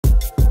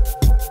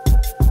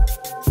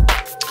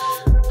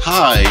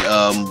Hi,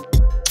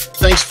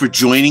 thanks for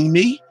joining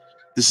me.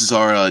 This is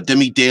our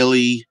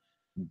Daily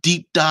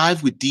Deep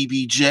Dive with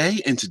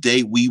DBJ, and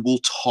today we will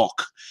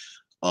talk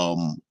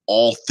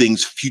all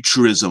things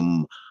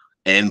futurism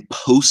and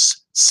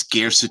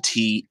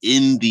post-scarcity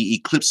in the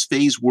eclipse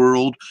phase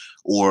world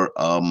or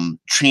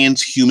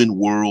transhuman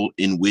world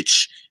in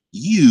which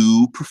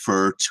you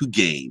prefer to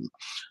game.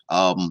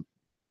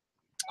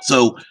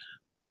 So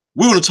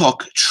we're going to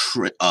talk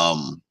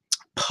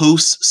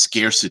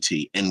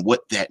post-scarcity and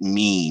what that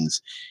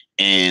means,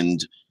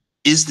 and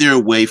is there a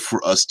way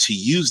for us to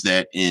use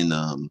that in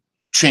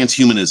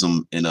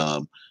transhumanism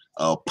and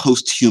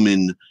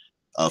post-human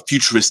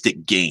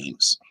futuristic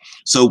games.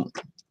 So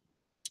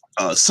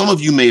some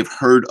of you may have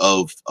heard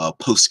of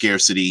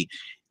post-scarcity,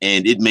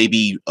 and it may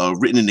be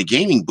written in the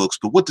gaming books,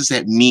 but what does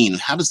that mean?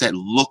 How does that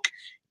look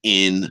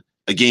in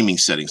a gaming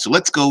setting? So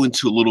let's go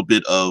into a little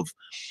bit of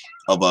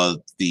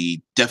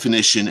the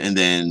definition and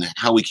then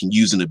how we can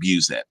use and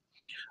abuse that.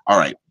 All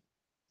right.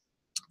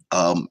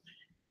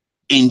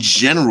 In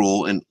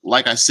general, and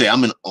like I say,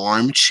 I'm an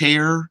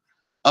armchair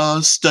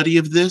study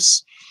of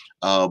this.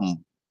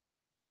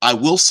 I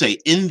will say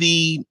in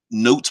the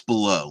notes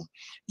below,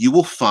 you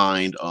will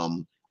find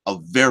a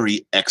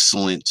very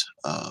excellent,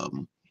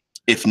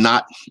 if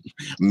not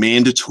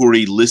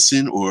mandatory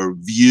listen or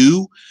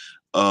view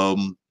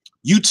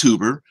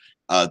YouTuber.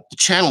 The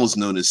channel is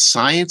known as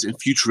Science and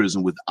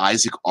Futurism with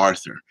Isaac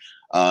Arthur.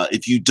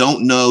 If you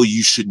don't know,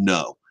 you should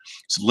know.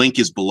 So link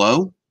is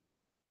below.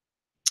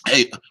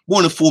 Hey, we're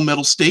in a full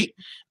metal state.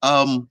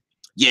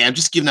 Yeah, I'm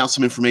just giving out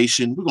some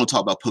information. We're going to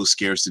talk about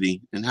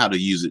post-scarcity and how to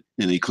use it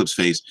in the eclipse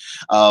phase.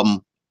 Yeah,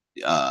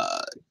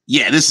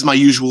 this is my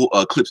usual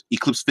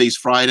eclipse phase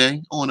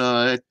Friday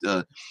on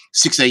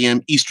 6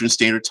 a.m. Eastern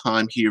Standard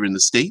Time here in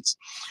the States.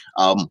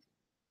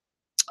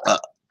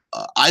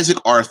 Isaac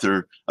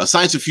Arthur,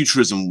 Science of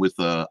Futurism with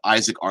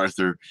Isaac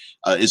Arthur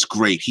is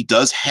great. He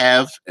does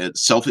have a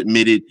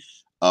self-admitted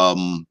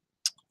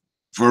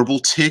verbal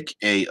tic,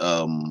 a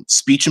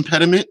speech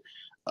impediment.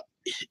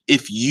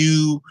 If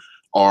you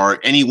are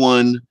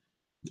anyone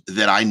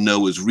that I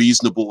know is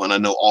reasonable, and I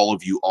know all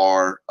of you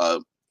are,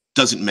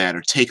 doesn't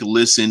matter. Take a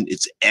listen.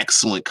 It's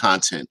excellent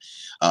content.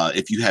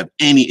 If you have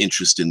any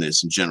interest in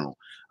this in general.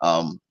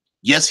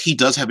 Yes, he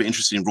does have an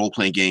interest in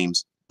role-playing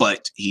games,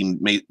 but he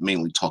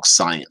mainly talks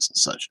science and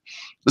such.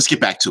 Let's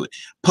get back to it.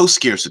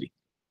 Post-scarcity.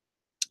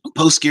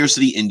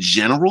 Post-scarcity in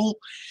general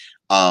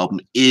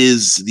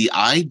is the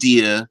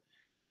idea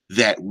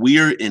that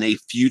we're in a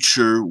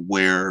future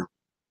where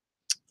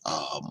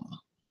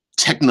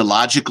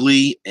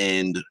technologically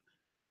and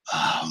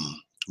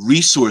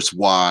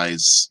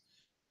resource-wise,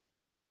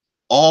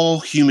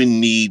 all human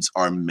needs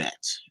are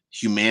met.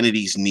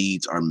 Humanity's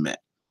needs are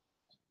met.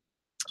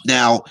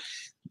 Now,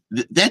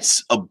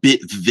 that's a bit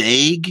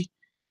vague,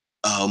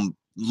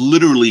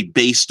 literally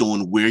based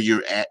on where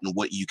you're at and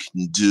what you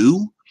can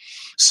do.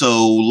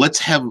 So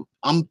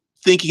I'm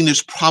thinking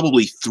there's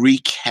probably 3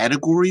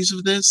 categories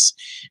of this,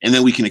 and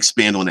then we can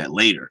expand on that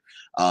later.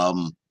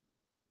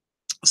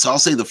 So I'll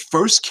say the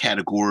first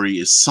category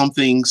is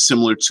something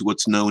similar to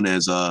what's known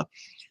as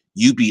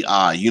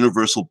UBI,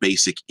 Universal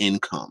Basic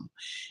Income.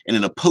 And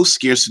in a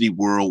post-scarcity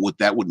world, what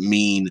that would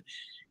mean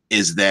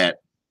is that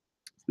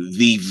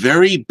the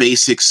very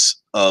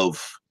basics of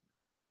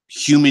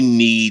human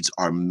needs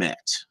are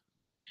met.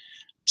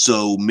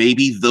 So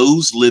maybe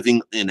those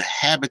living in a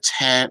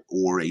habitat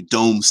or a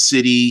dome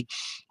city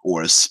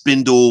or a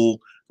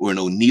spindle or an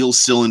O'Neill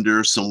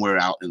cylinder somewhere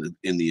out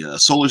in the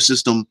solar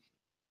system,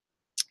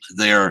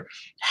 their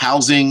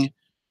housing,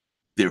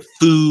 their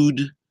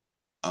food,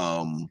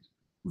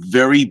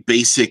 very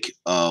basic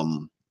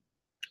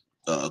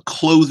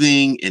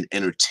clothing and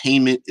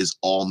entertainment is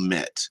all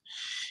met.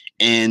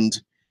 And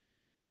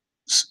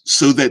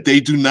so that they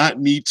do not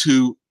need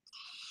to,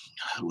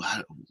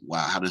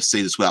 wow, how to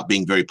say this without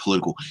being very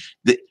political,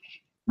 that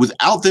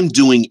without them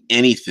doing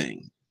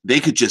anything, they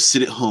could just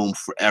sit at home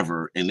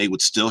forever and they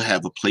would still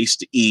have a place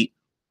to eat.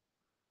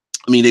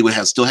 I mean, they would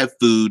still have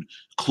food,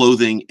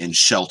 clothing, and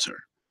shelter.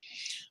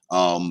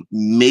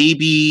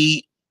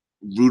 Maybe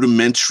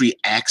rudimentary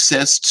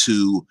access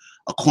to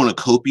a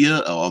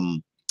cornucopia, a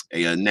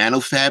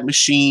nanofab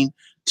machine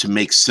to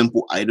make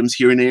simple items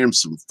here and there, and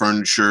some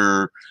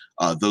furniture,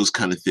 those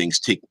kind of things,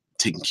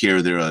 taking care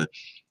of their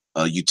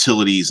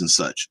utilities and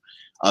such.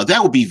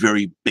 That would be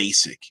very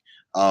basic.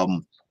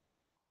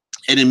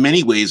 And in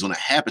many ways, on a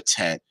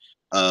habitat,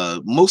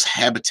 most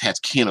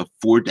habitats can't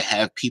afford to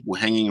have people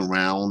hanging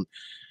around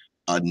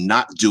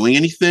not doing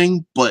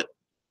anything, but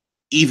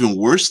even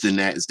worse than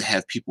that is to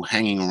have people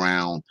hanging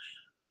around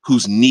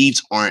whose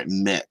needs aren't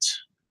met.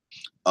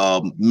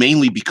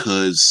 Mainly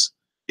because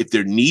if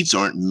their needs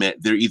aren't met,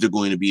 they're either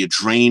going to be a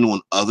drain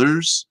on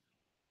others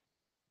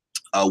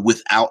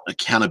without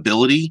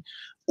accountability,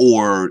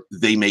 or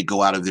they may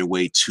go out of their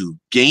way to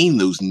gain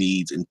those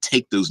needs and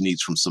take those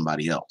needs from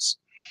somebody else.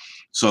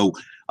 So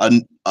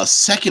a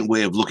second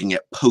way of looking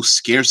at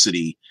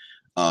post-scarcity,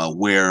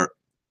 where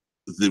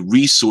the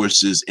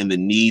resources and the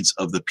needs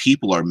of the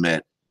people are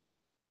met,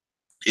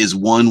 is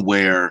one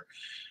where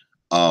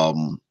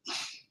um,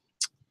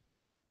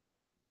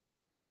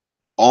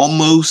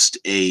 almost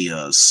a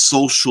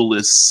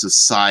socialist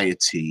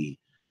society,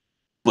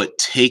 but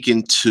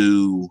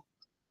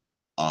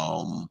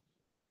um,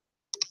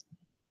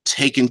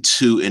 taken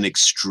to an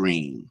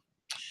extreme.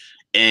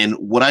 And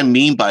what I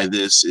mean by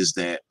this is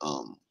that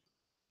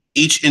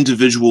each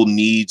individual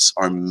needs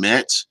are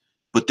met,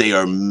 but they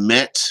are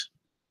met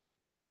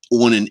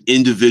on an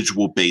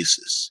individual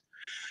basis.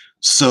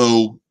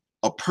 So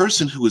a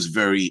person who is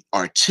very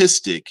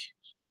artistic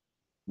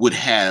would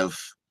have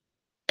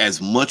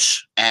as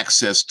much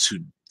access to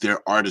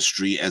their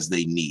artistry as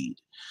they need.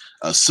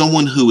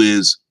 Someone who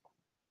is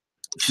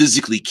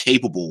physically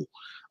capable,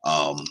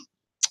 um,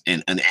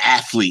 and an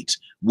athlete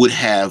would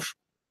have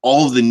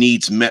all the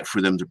needs met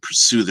for them to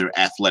pursue their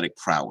athletic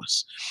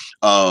prowess.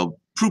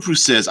 Prue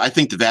says, I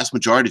think the vast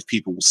majority of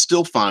people will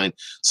still find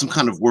some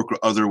kind of work or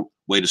other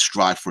way to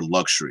strive for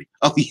luxury.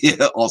 Oh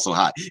yeah, also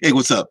hi. Hey,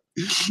 what's up?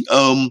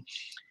 Um,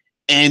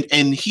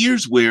 and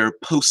here's where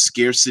post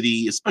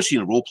scarcity, especially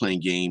in a role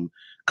playing game,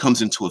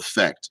 comes into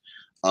effect.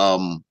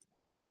 Um,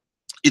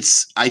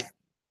 it's I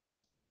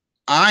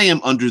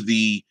am under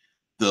the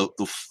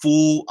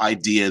full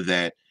idea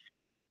that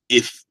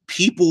if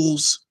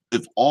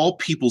all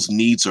people's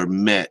needs are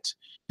met,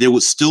 there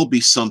would still be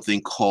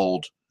something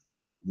called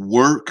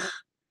work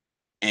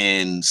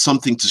and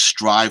something to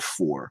strive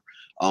for.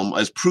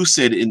 As Prue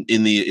said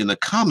in the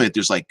comment,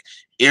 there's like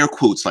air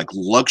quotes like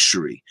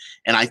luxury,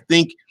 and I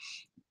think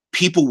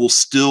people will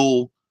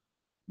still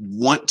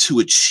want to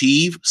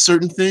achieve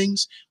certain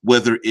things,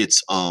 whether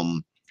it's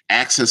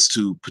access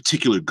to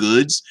particular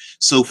goods.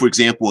 So, for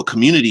example, a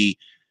community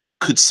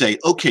could say,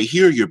 okay,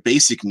 here are your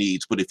basic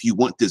needs, but if you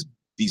want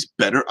these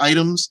better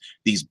items,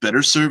 these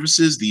better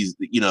services, these,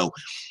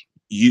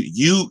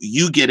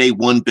 you get a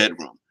 1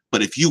 bedroom,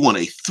 but if you want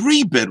a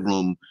 3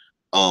 bedroom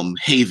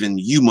haven,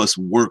 you must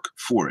work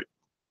for it.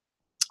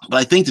 But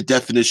I think the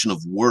definition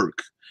of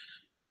work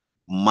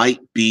might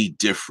be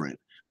different.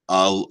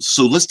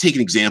 So let's take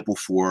an example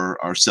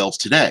for ourselves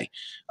today.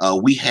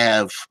 We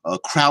have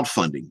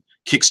crowdfunding,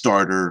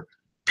 Kickstarter,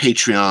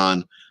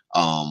 Patreon,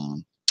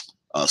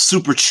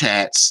 super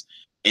chats,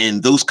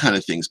 and those kind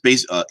of things.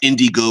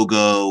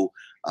 Indiegogo,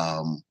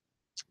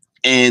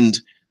 and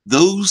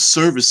those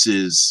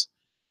services.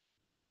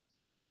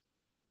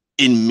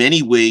 In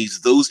many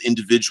ways, those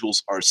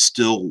individuals are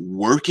still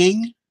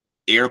working,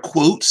 air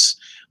quotes,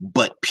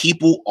 but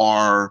people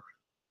are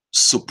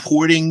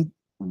supporting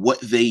what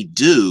they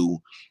do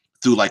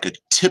through like a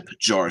tip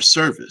jar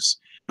service.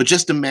 But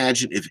just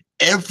imagine if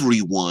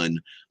everyone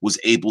was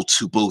able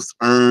to both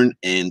earn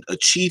and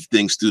achieve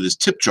things through this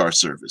tip jar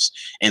service.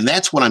 And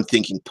that's what I'm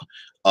thinking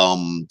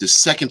the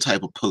second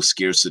type of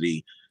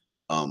post-scarcity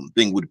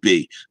thing would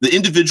be. The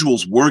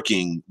individuals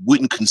working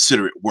wouldn't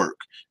consider it work.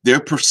 They're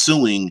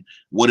pursuing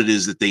what it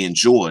is that they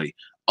enjoy.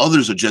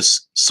 Others are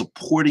just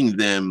supporting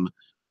them.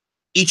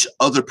 Each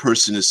other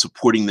person is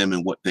supporting them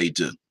in what they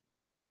do.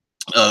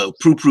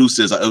 Prue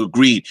says, I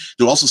agreed.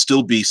 There'll also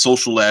still be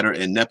social ladder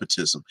and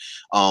nepotism.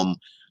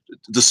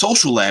 The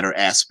social ladder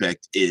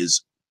aspect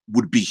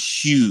would be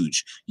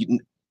huge.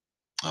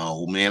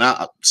 Oh man,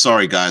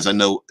 sorry guys. I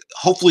know.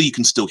 Hopefully you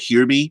can still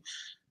hear me.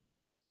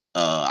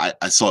 I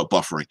saw it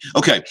buffering.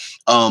 Okay.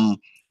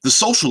 The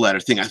social ladder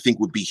thing I think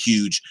would be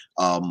huge,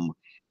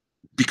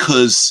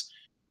 because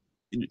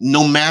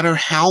no matter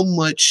how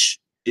much,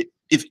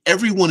 if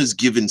everyone is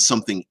given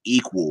something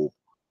equal,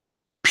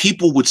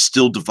 people would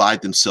still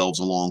divide themselves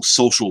along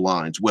social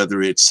lines,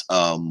 whether it's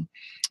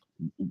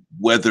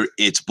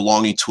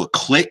belonging to a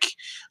clique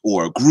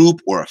or a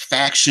group or a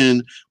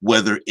faction,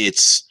 whether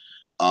it's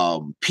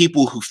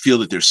people who feel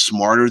that they're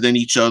smarter than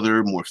each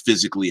other, more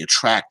physically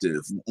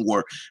attractive,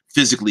 more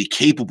physically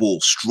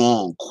capable,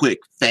 strong, quick,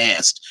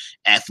 fast,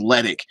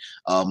 athletic,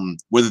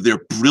 whether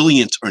they're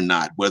brilliant or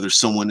not, whether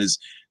someone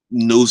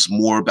knows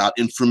more about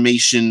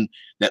information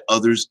that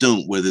others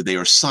don't, whether they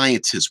are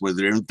scientists, whether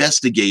they're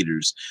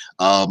investigators,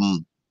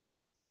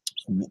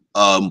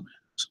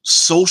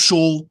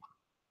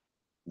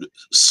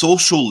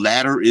 social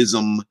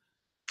ladderism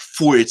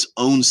for its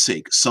own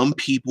sake. Some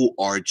people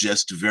are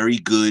just very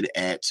good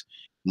at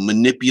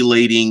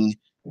manipulating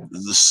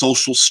the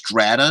social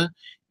strata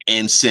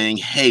and saying,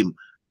 hey,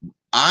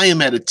 I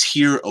am at a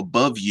tier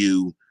above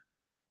you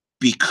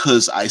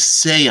because I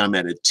say I'm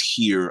at a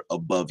tier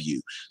above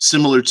you.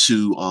 Similar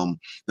to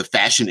the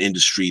fashion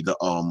industry, the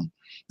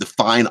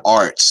fine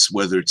arts,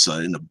 whether it's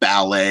in the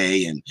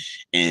ballet and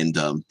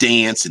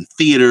dance and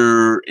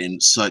theater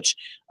and such.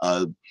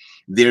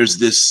 There's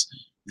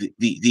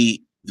the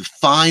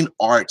fine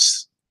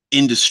arts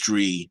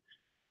industry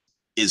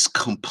is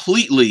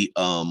completely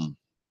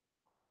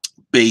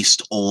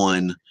based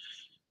on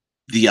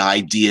the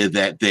idea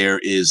that there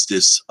is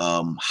this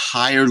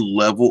higher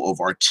level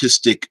of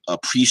artistic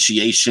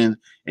appreciation,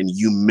 and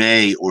you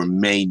may or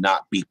may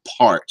not be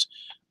part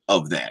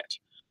of that.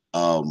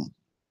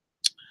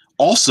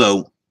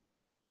 Also,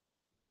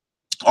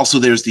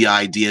 there's the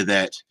idea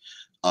that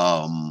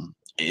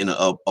in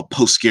a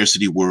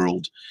post-scarcity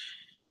world,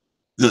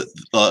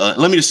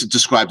 let me just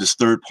describe this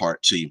third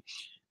part to you.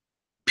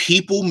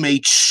 people may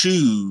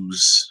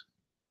choose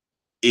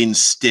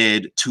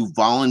instead to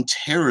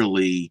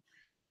voluntarily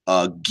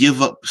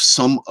give up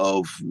some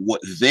of what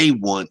they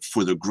want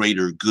for the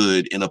greater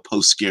good in a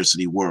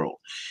post-scarcity world.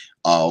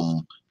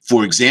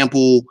 For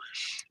example,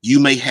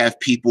 you may have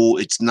people,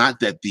 it's not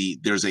that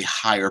there's a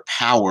higher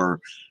power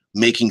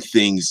making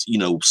things,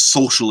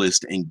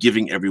 socialist and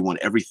giving everyone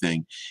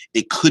everything.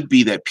 It could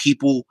be that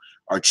people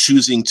are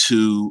choosing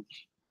to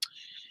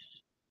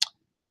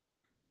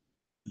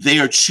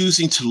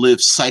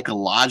live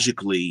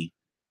psychologically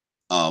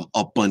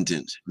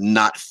abundant,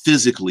 not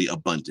physically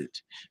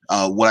abundant.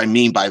 What I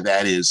mean by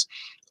that is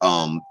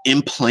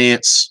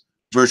implants,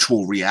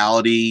 virtual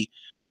reality,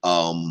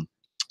 um,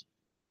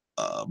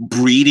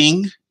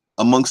 breeding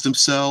amongst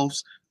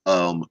themselves,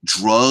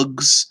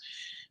 drugs.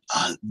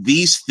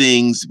 These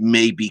things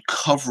may be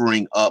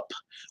covering up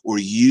or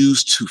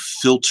used to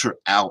filter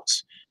out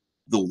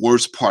the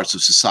worst parts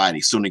of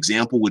society. So an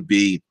example would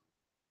be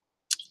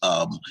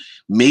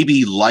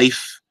maybe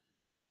life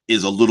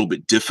is a little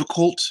bit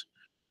difficult,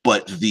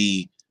 but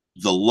the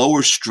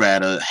lower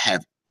strata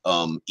have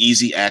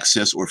easy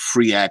access or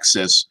free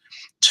access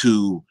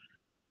to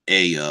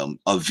a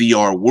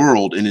VR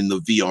world, and in the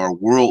VR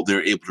world,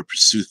 they're able to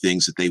pursue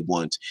things that they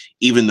want,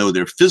 even though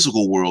their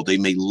physical world they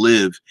may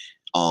live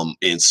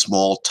in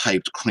small,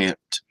 typed,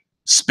 cramped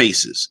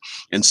spaces.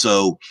 And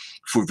so,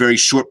 for very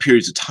short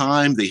periods of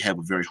time, they have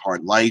a very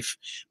hard life,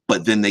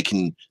 but then they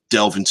can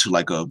delve into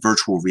like a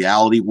virtual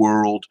reality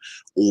world,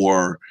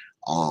 or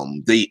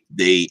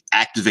they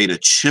activate a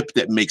chip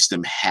that makes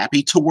them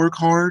happy to work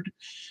hard,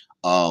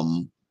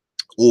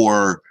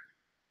 or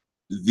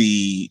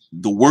the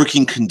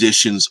working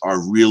conditions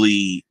are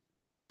really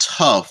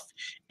tough,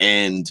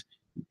 and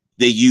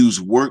they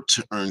use work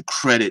to earn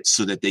credit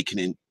so that they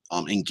can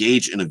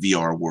engage in a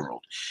VR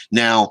world.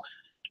 Now,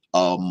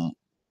 um,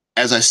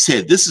 as I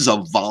said, this is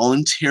a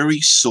voluntary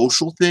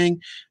social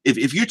thing.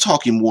 If you're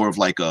talking more of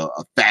like a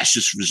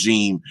fascist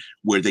regime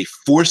where they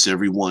force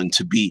everyone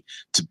to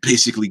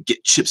basically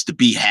get chips to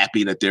be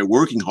happy that they're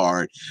working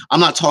hard, I'm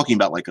not talking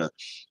about like a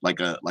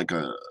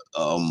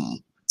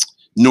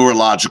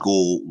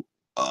neurological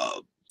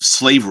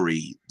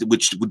slavery,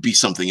 which would be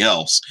something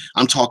else.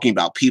 I'm talking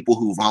about people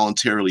who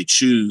voluntarily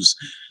choose,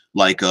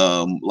 like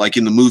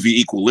in the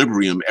movie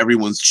Equilibrium,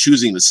 everyone's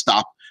choosing to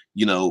stop,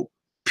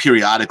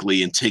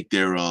 periodically and take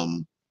their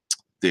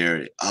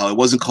it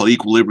wasn't called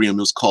Equilibrium,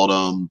 it was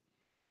called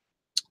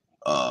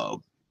uh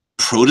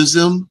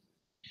protism.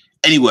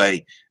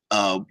 Anyway,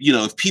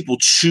 if people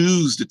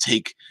choose to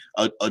take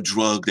a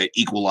drug that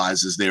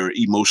equalizes their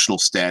emotional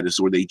status,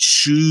 or they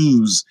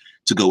choose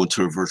to go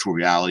into a virtual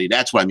reality,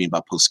 that's what I mean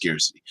by post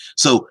scarcity.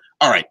 So,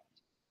 all right,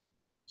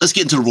 let's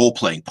get into the role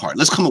playing part.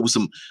 Let's come up with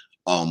some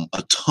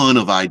a ton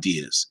of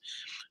ideas.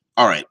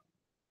 All right,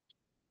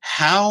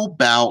 how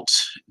about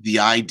the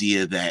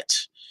idea that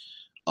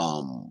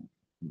um,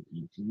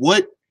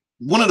 what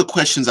one of the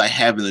questions I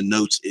have in the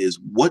notes is,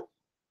 what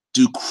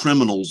do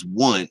criminals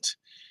want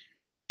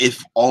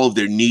if all of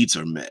their needs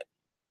are met?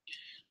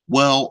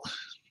 Well,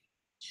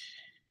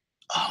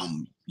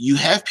 you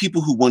have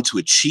people who want to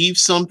achieve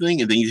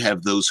something, and then you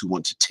have those who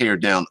want to tear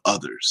down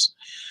others.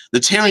 The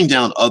tearing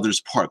down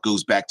others part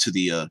goes back to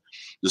the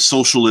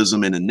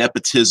socialism and the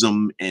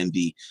nepotism and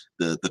the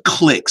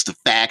cliques, the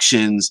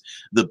factions,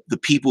 the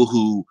people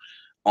who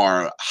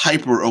are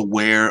hyper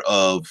aware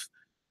of,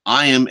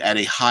 I am at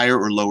a higher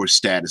or lower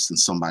status than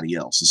somebody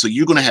else. And so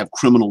you're going to have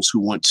criminals who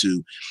want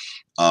to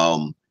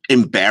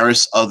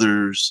embarrass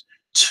others,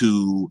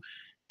 to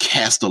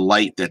cast a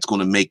light that's going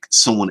to make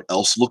someone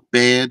else look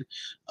bad,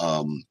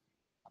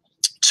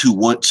 to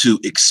want to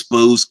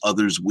expose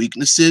others'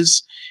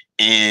 weaknesses,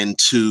 and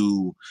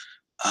to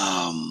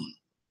um,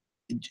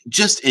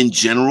 just in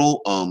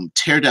general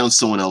tear down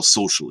someone else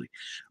socially.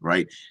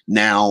 Right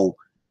now,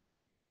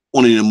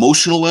 on an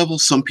emotional level,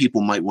 some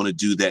people might want to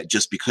do that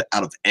just because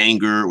out of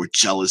anger or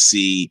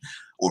jealousy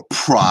or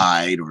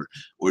pride,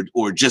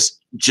 or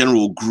just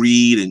general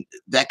greed and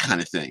that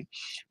kind of thing.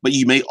 But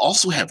you may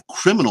also have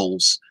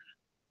criminals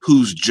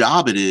whose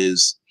job it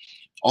is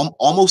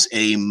almost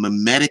a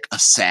mimetic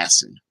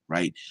assassin,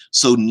 right?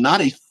 So not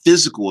a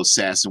physical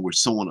assassin where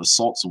someone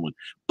assaults someone,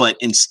 but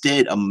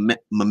instead a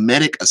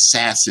mimetic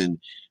assassin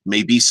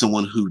may be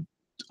someone who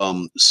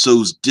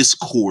sows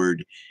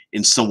discord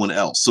in someone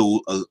else.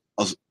 So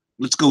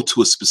let's go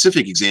to a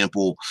specific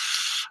example.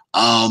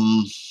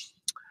 An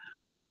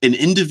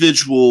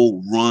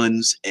individual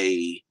runs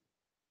a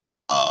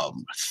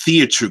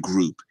theater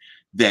group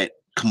that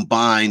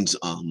combines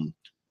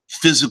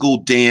physical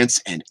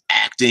dance and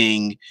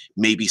acting,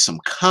 maybe some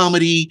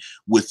comedy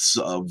with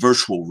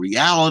virtual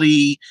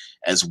reality,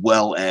 as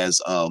well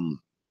as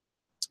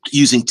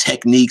using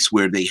techniques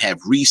where they have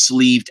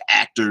re-sleeved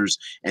actors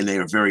and they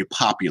are very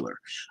popular.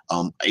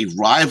 A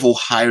rival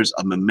hires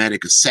a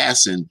mimetic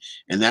assassin,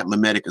 and that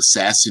mimetic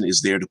assassin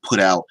is there to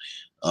put out,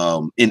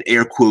 in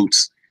air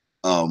quotes,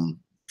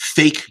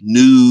 fake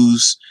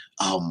news,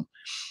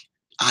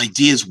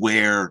 ideas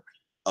where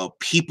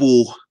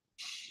people,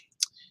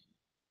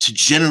 to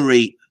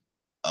generate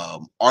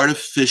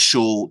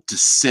artificial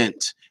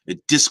dissent a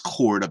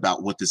discord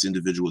about what this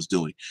individual is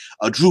doing.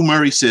 Drew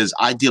Murray says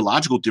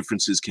ideological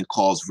differences can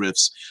cause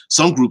rifts.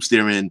 Some groups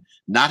therein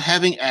not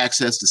having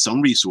access to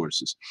some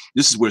resources.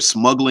 This is where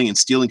smuggling and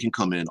stealing can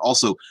come in.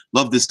 Also,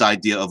 love this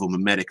idea of a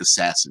mimetic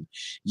assassin.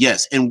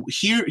 Yes, and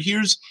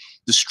here's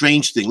the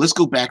strange thing. Let's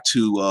go back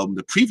to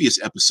the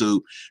previous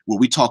episode where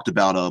we talked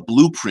about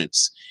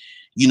blueprints.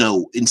 You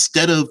know,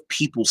 instead of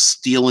people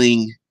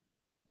stealing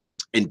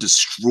and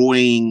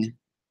destroying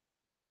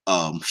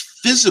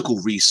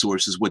physical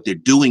resources, what they're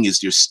doing is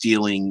they're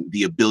stealing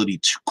the ability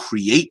to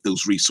create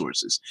those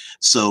resources.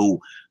 So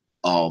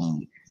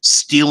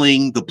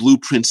stealing the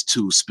blueprints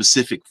to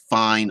specific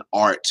fine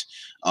art,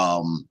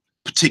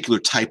 particular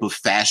type of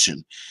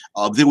fashion.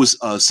 There was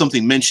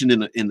something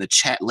mentioned in the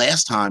chat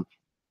last time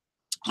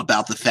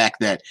about the fact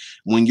that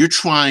when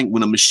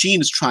a machine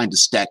is trying to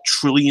stack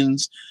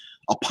trillions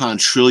upon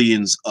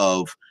trillions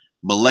of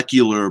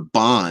molecular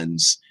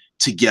bonds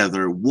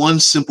together, one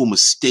simple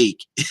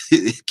mistake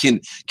can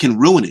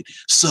ruin it.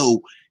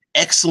 So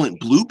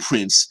excellent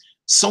blueprints,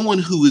 someone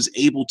who is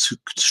able to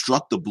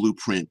construct a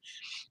blueprint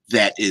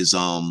that is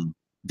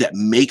that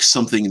makes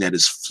something that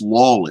is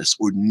flawless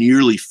or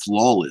nearly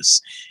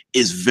flawless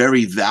is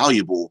very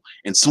valuable,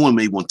 and someone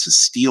may want to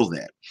steal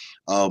that.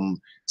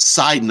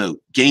 Side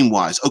note, game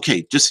wise,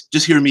 okay, just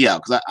hear me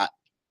out, because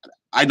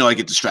I know I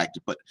get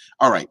distracted, but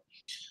all right.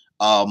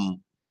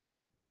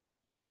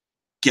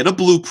 Get a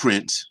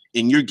blueprint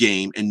in your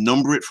game and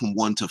number it from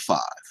 1 to 5.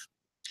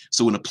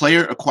 So when a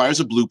player acquires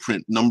a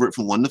blueprint, number it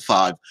from 1 to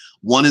 5.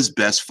 1 is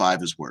best,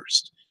 5 is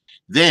worst.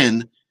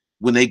 Then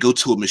when they go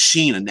to a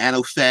machine, a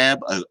nanofab,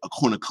 a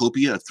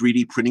cornucopia, a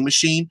 3D printing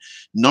machine,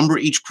 number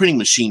each printing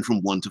machine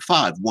from 1 to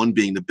 5, 1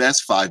 being the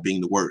best, 5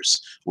 being the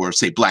worst, or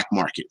say black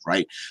market,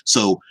 right?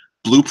 So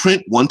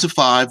blueprint 1 to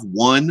 5,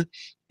 1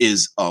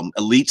 is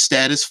elite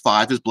status,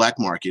 5 is black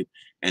market.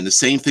 And the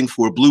same thing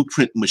for a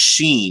blueprint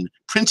machine,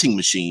 printing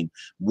machine.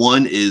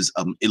 1 is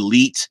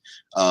elite,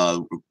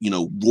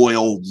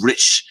 royal,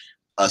 rich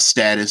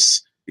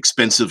status,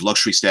 expensive,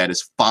 luxury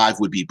status. 5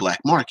 would be black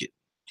market.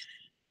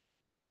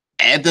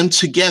 Add them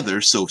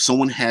together. So if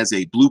someone has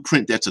a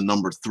blueprint that's a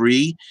number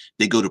 3,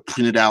 they go to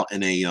print it out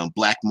in a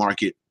black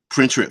market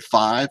printer at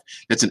 5.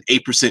 That's an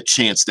 8%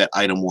 chance that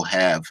item will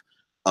have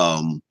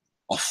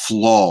a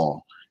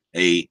flaw,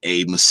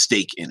 a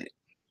mistake in it.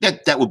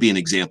 That would be an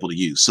example to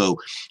use. So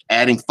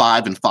adding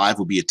 5 and 5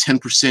 would be a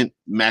 10%,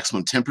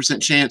 maximum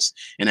 10% chance,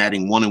 and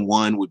adding 1 and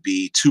 1 would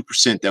be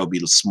 2%. That would be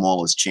the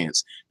smallest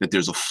chance that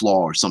there's a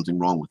flaw or something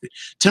wrong with it.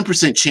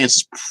 10% chance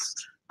is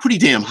pretty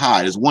damn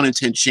high. There's 1 in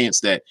 10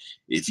 chance that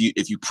if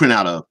you print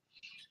out a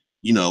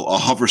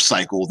hover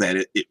cycle,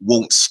 that it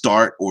won't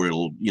start, or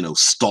it'll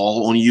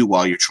stall on you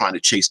while you're trying to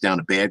chase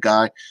down a bad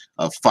guy,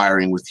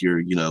 firing with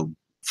your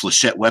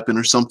flechette weapon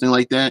or something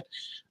like that.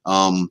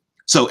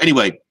 So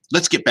anyway,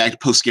 let's get back to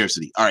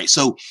post-scarcity. All right,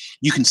 so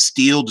you can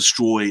steal,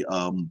 destroy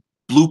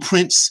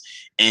blueprints,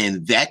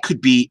 and that could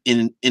be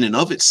in and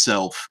of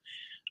itself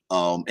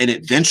an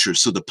adventure.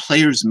 So the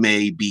players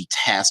may be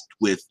tasked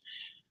with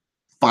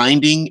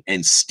finding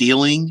and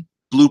stealing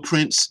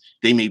blueprints.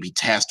 They may be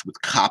tasked with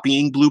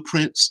copying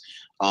blueprints.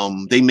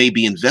 They may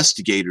be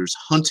investigators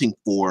hunting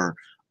for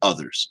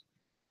others.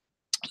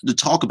 To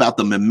talk about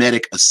the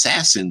mimetic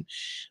assassin,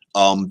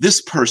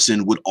 this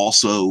person would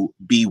also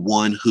be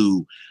one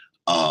who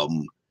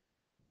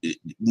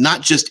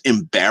not just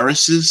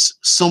embarrasses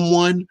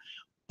someone,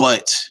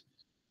 but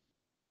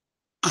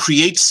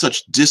creates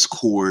such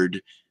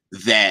discord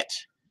that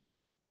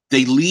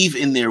they leave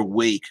in their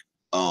wake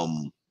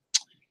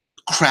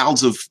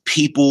crowds of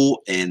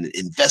people and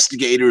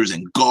investigators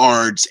and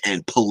guards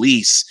and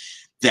police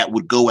that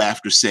would go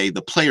after, say,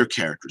 the player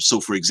characters. So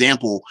for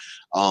example,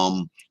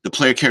 the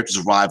player characters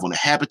arrive on a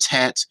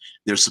habitat.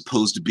 There's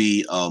supposed to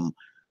be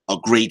a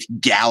great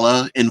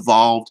gala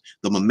involved.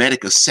 The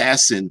mimetic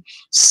assassin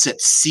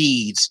sets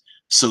seeds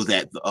so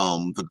that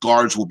the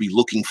guards will be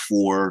looking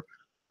for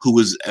who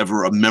is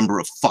ever a member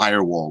of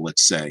Firewall,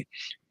 let's say.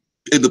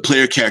 And the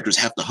player characters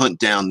have to hunt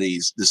down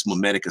this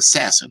mimetic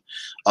assassin.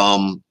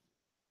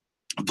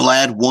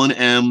 Vlad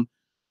 1M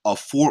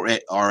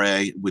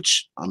 4RA,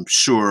 which I'm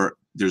sure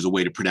there's a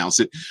way to pronounce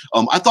it.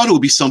 I thought it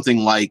would be something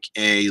like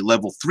a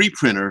level 3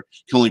 printer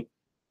can only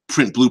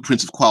print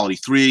blueprints of quality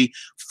 3,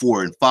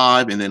 4, and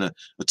 5, and then a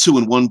 2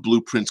 and 1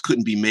 blueprints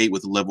couldn't be made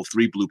with a level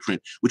 3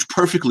 blueprint, which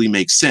perfectly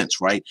makes sense,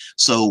 right?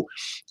 So,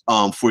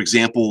 for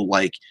example,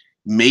 like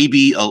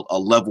maybe a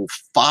level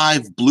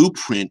 5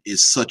 blueprint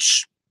is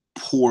such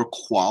poor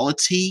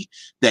quality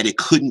that it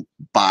couldn't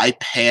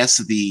bypass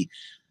the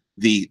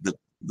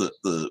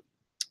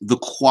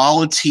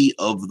quality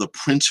of the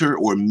printer,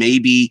 or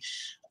maybe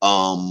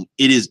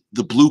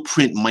the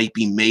blueprint might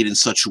be made in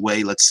such a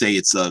way, let's say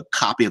it's a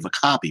copy of a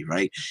copy,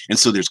 right? And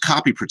so there's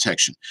copy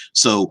protection.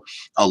 So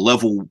a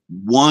level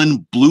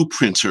 1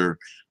 blueprinter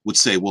would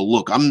say, well,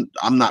 look, I'm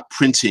not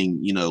printing,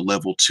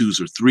 level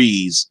 2s or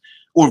 3s,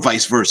 or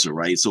vice versa,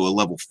 right? So a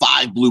level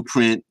 5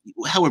 blueprint,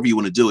 however you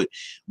want to do it,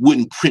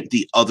 wouldn't print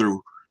the other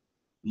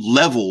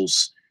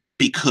levels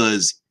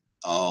because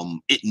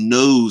it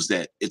knows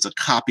that it's a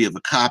copy of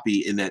a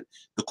copy and that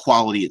the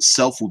quality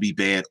itself will be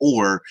bad,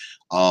 or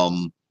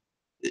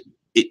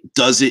it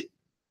does it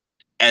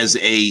as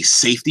a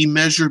safety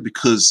measure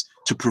because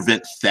to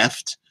prevent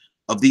theft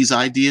of these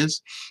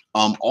ideas.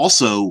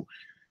 Also,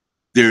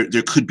 there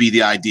could be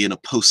the idea in a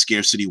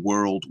post-scarcity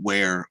world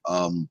where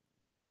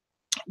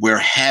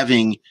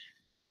having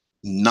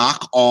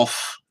knockoff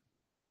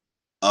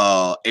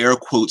air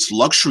quotes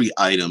luxury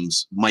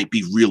items might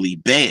be really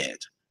bad,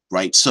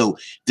 right? So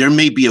there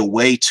may be a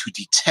way to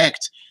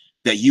detect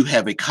that you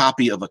have a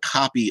copy of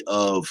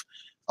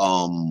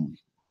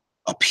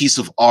a piece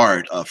of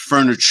art,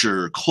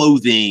 furniture,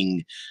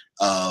 clothing,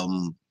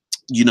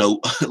 you know,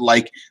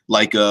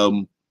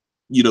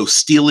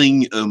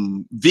 stealing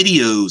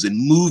videos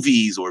and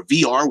movies or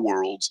VR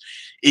worlds.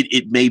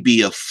 It may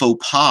be a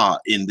faux pas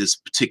in this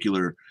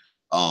particular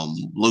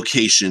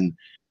location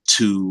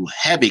to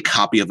have a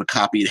copy of a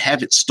copy and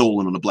have it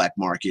stolen on the black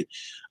market,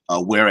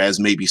 whereas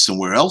maybe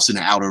somewhere else in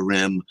the Outer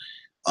Rim,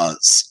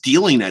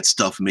 stealing that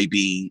stuff may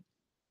be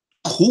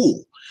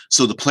cool.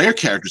 So the player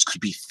characters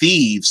could be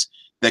thieves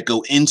that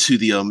go into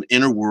the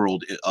inner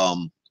world,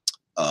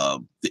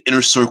 the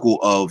inner circle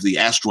of the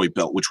asteroid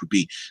belt, which would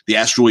be the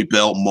asteroid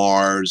belt,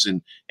 Mars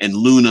and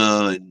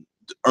Luna and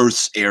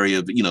Earth's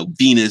area,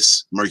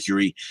 Venus,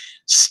 Mercury,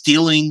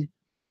 stealing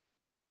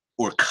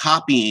or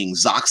copying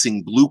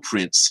Zoxing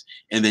blueprints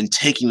and then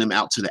taking them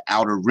out to the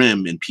Outer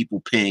Rim, and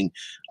people paying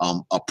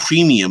a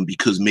premium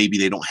because maybe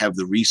they don't have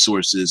the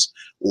resources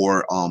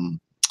or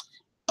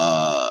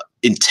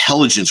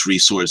intelligence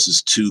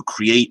resources to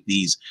create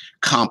these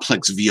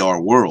complex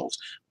VR worlds.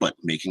 But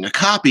making a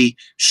copy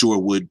sure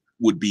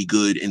would be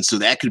good, and so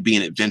that could be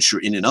an adventure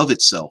in and of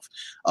itself,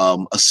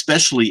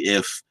 especially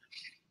if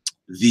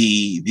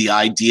the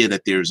idea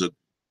that there's a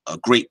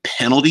great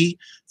penalty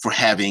for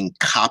having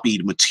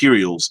copied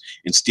materials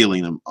and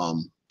stealing them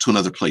to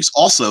another place.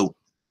 Also,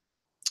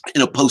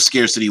 in a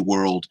post-scarcity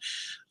world,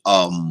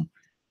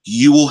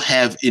 you will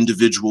have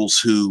individuals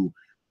who,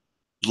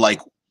 like,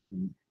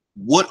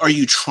 what are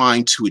you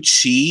trying to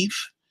achieve?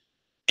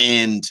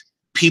 And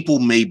people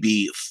may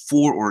be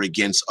for or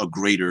against a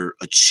greater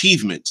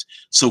achievement.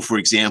 So, for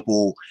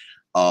example,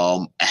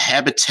 a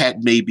habitat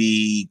may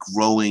be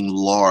growing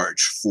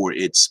large for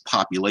its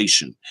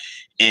population,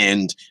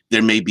 and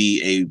there may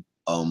be a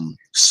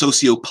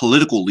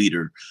socio-political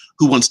leader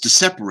who wants to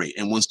separate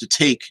and wants to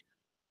take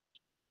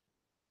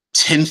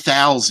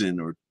 10,000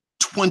 or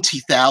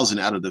 20,000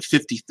 out of the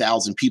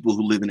 50,000 people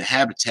who live in a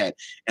habitat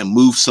and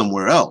move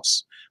somewhere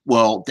else.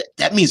 Well,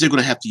 that means they're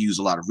going to have to use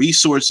a lot of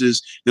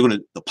resources.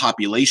 The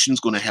population's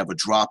going to have a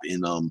drop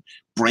in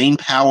brain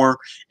power,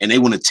 and they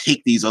want to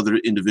take these other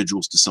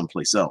individuals to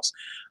someplace else.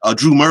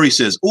 Drew Murray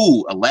says,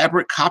 "Ooh,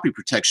 elaborate copy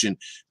protection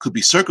could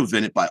be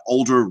circumvented by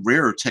older,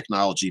 rarer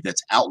technology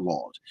that's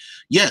outlawed."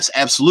 Yes,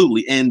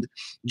 absolutely. And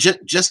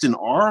just in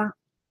our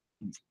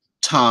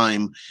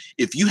time,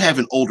 if you have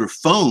an older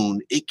phone,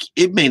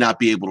 it may not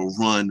be able to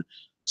run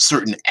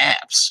certain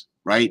apps,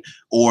 right?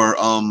 Or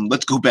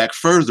let's go back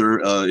further.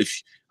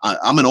 If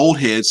I'm an old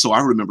head, so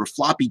I remember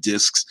floppy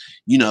disks.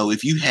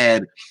 If you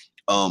had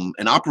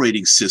an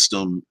operating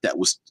system that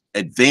was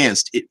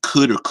advanced, it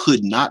could or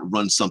could not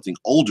run something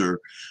older,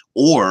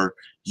 or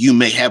you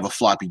may have a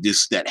floppy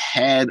disk that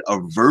had a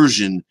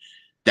version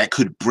that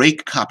could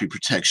break copy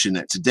protection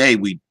that today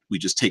we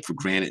just take for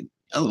granted.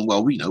 Oh,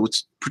 well, we know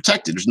it's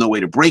protected. There's no way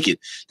to break it,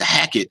 to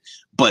hack it.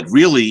 But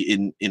really,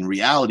 in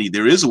reality,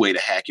 there is a way to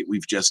hack it.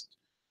 We've just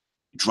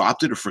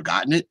dropped it or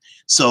forgotten it.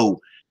 So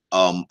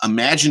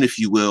imagine, if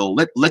you will,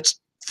 let's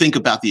think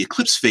about the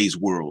eclipse phase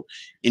world.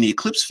 In the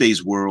eclipse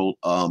phase world,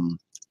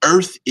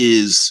 Earth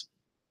is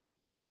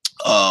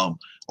a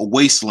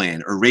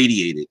wasteland,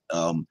 irradiated,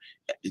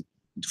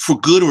 for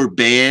good or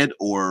bad,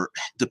 or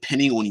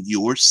depending on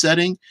your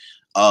setting.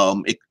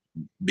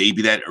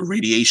 Maybe that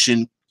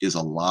irradiation is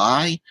a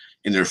lie,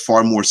 and there are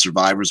far more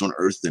survivors on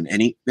Earth than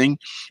anything.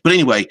 But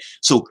anyway,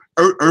 so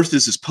Earth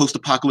is this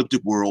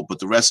post-apocalyptic world, but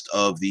the rest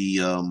of the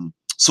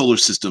solar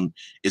system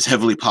is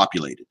heavily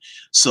populated.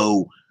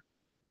 So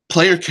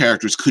player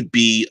characters could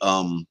be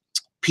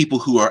people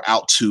who are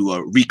out to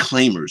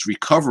reclaimers,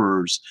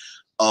 recoverers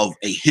of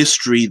a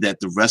history that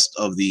the rest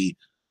of the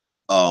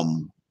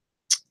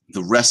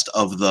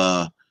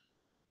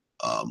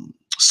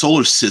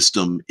solar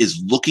system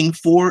is looking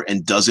for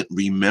and doesn't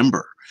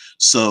remember.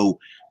 So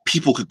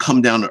people could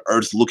come down to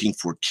Earth looking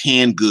for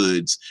canned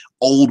goods,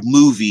 old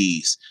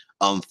movies,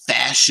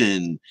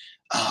 fashion,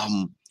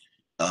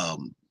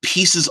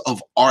 pieces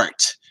of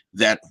art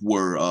that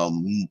were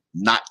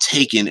not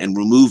taken and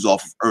removed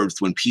off of Earth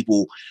when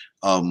people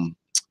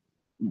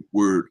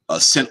were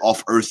sent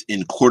off Earth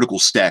in cortical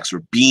stacks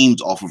or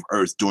beamed off of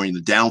Earth during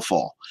the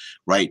downfall,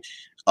 right?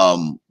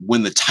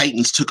 When the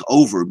Titans took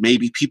over,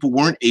 maybe people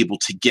weren't able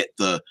to get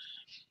the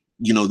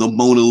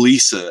Mona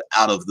Lisa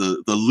out of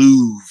the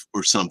Louvre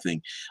or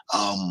something.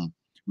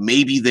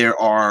 Maybe there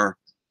are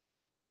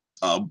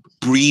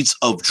breeds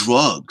of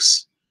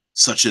drugs,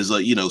 such as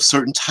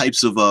certain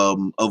types of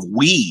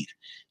weed,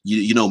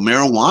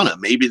 marijuana.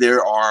 Maybe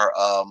there are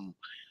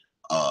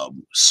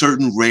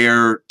certain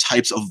rare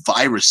types of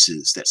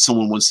viruses that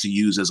someone wants to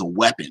use as a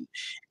weapon.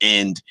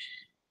 And,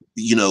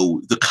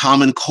 the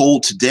common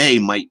cold today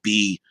might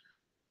be,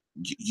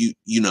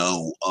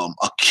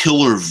 a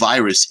killer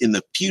virus in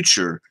the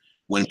future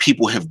when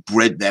people have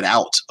bred that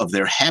out of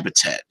their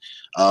habitat.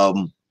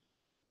 Um,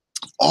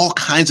 all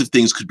kinds of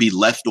things could be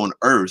left on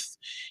Earth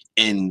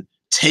and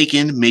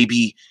taken.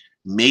 Maybe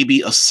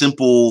a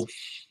simple,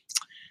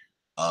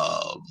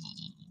 um,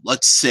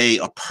 let's say,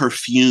 a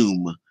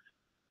perfume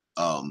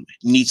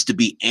needs to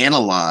be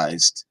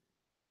analyzed,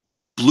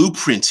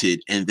 blueprinted,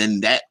 and then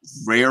that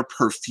rare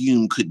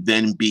perfume could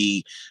then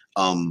be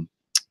um,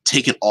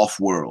 taken off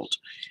world.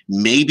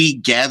 Maybe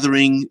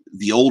gathering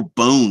the old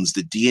bones,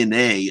 the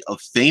DNA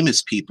of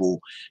famous people,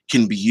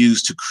 can be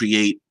used to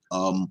create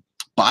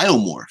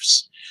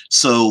biomorphs.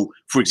 So,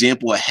 for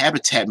example, a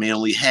habitat may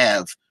only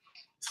have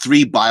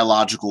 3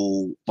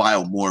 biological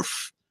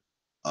biomorph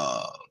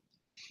uh,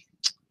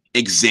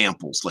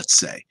 examples, let's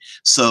say.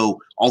 So,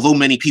 although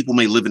many people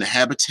may live in a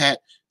habitat,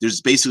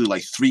 there's basically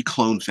like 3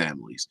 clone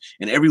families,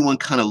 and everyone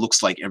kind of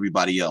looks like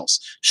everybody else.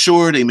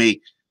 Sure, they may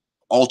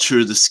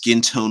alter the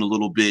skin tone a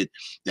little bit,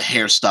 the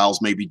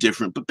hairstyles may be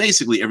different, but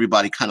basically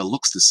everybody kind of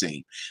looks the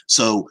same.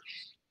 So,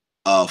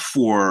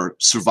 for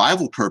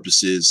survival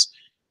purposes,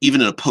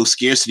 even in a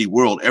post-scarcity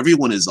world,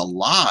 everyone is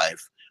alive,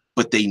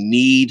 but they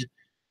need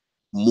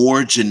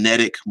more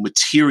genetic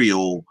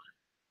material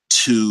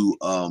to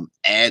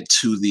add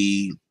to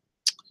the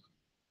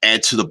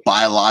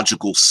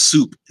biological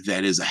soup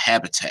that is a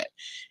habitat.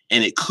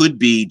 And it could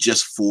be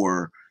just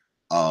for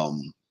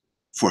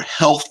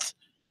health,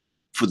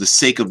 for the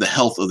sake of the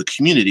health of the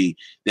community,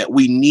 that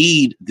we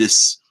need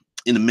this.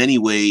 In many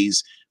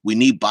ways, we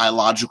need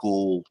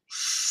biological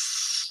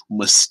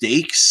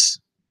mistakes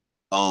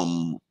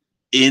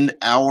in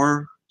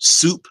our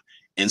soup.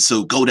 And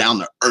so go down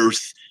to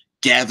Earth,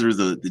 gather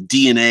the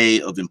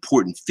DNA of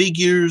important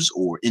figures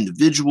or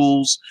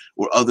individuals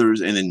or others,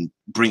 and then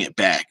bring it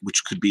back,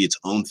 which could be its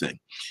own thing.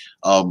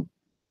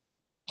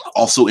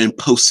 Also, in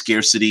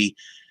post-scarcity,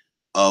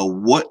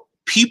 what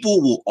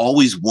people will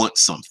always want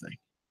something,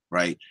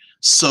 right?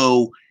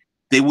 So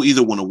they will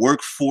either want to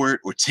work for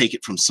it or take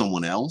it from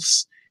someone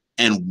else.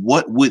 And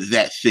what would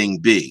that thing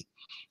be?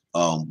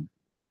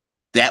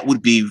 That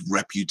would be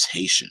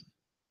reputation.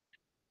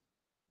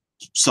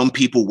 Some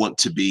people want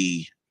to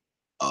be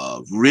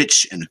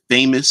rich and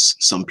famous.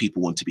 Some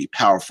people want to be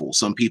powerful.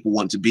 Some people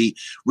want to be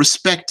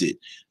respected.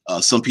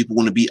 Some people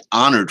want to be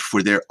honored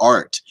for their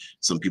art.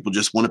 Some people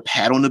just want a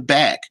pat on the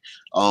back,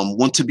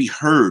 want to be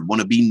heard,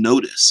 want to be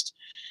noticed.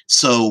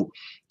 So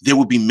there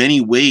will be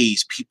many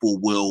ways people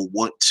will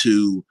want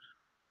to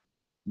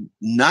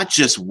not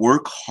just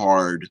work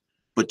hard,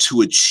 but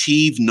to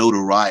achieve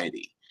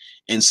notoriety.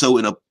 And so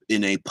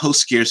in a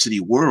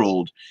post-scarcity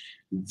world,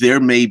 there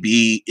may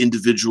be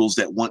individuals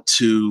that want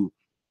to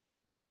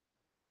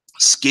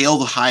scale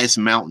the highest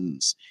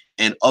mountains,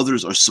 and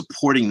others are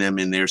supporting them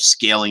in their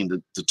scaling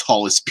the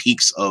tallest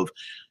peaks of,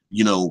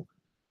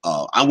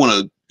 I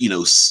want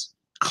to,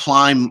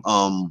 climb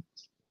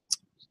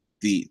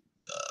the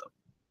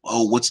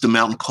what's the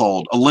mountain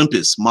called?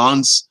 Olympus,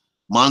 Mons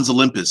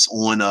Olympus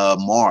on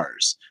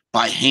Mars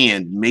by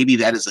hand. Maybe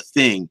that is a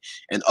thing,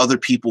 and other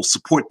people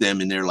support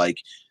them, and they're like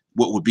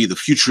what would be the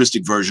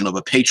futuristic version of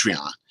a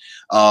Patreon,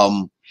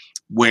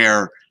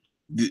 where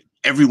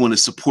everyone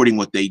is supporting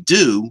what they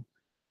do,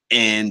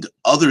 and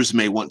others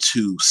may want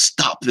to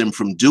stop them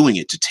from doing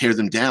it, to tear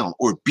them down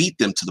or beat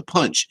them to the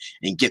punch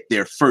and get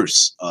there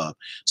first.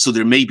 So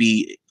there may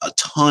be a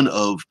ton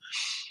of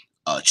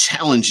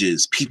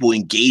challenges, people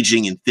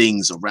engaging in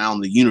things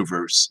around the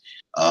universe,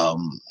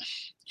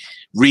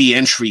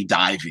 re-entry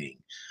diving,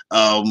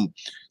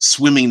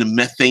 swimming the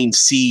methane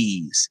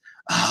seas,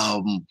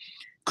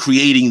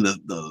 creating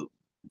the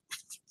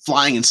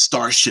flying in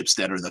starships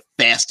that are the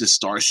fastest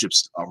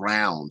starships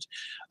around.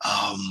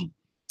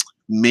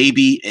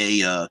 Maybe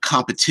a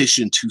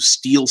competition to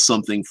steal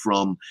something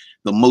from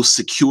the most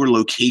secure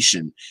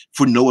location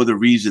for no other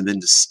reason than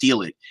to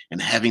steal it,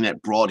 and having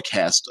that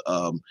broadcast,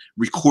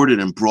 recorded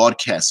and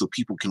broadcast, so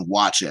people can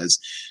watch as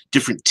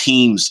different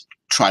teams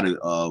try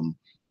to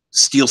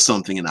steal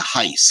something in a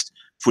heist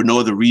for no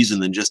other reason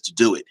than just to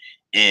do it.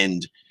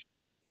 And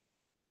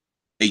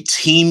a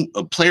team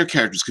of player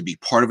characters could be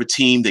part of a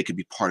team. They could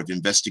be part of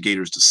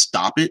investigators to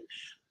stop it,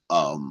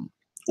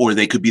 or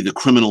they could be the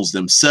criminals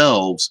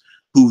themselves,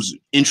 whose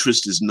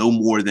interest is no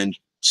more than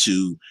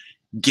to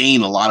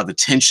gain a lot of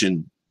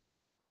attention,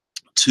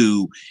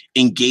 to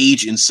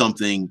engage in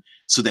something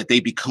so that they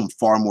become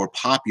far more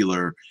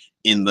popular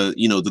in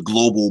the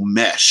global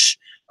mesh,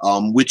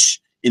 which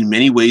in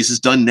many ways is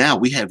done now.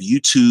 We have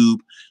YouTube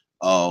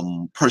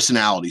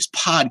personalities,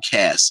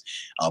 podcasts,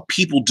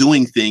 people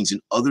doing things,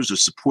 and others are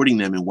supporting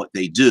them in what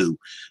they do,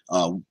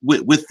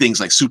 with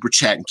things like Super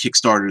Chat and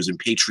Kickstarters and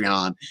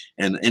Patreon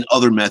and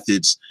other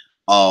methods,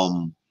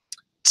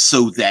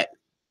 so that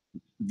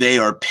they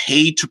are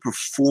paid to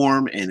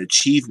perform and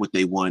achieve what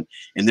they want.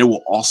 And there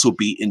will also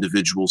be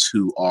individuals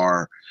who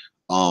are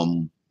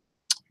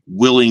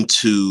willing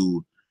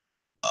to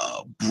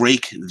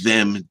break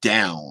them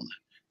down,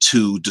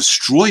 to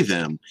destroy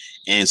them.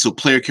 And so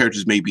player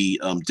characters may be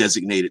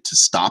designated to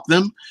stop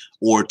them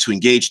or to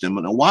engage them.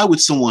 Now, why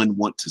would someone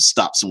want to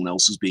stop someone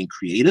else who's being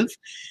creative?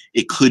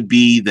 It could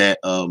be that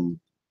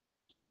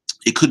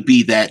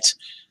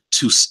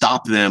to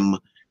stop them,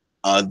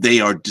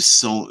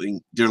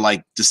 they're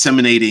like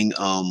disseminating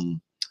a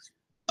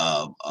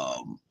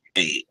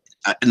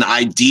an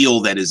ideal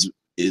that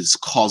is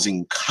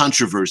causing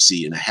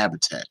controversy in a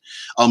habitat.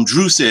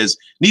 Drew says,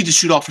 need to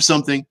shoot off for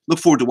something. Look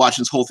forward to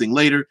watching this whole thing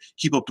later.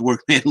 Keep up the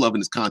work, man.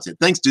 Loving this content.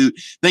 Thanks, dude.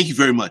 Thank you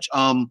very much.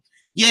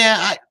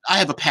 Yeah, I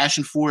have a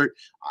passion for it.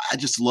 I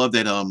just love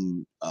that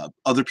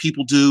other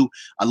people do.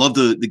 I love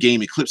the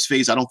game Eclipse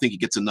phase. I don't think it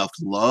gets enough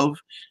love,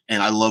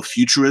 and I love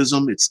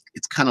futurism. It's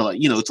kind of like,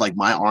 it's like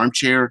my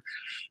armchair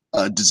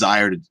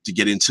desire to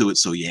get into it.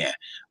 So yeah.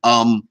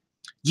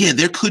 Yeah,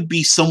 there could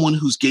be someone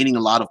who's gaining a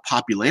lot of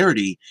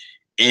popularity,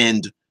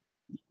 and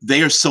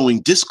they are sowing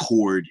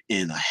discord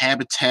in a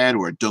habitat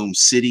or a dome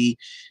city.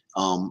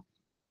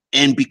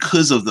 And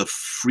because of the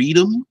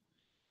freedom,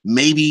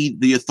 maybe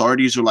the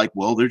authorities are like,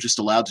 well, they're just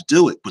allowed to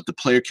do it. But the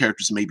player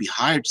characters may be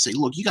hired to say,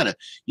 look, you gotta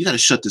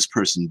shut this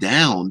person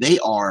down.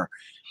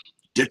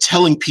 They're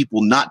telling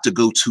people not to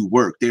go to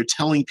work. They're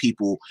telling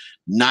people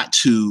not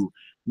to.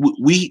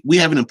 We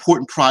have an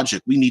important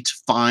project. We need to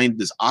find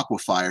this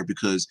aquifer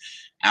because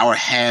our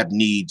hab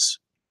needs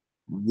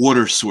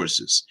water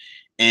sources,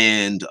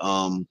 and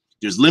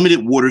there's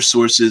limited water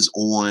sources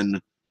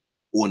on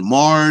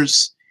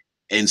Mars,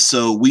 and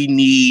so we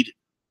need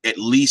at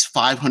least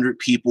 500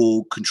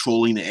 people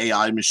controlling the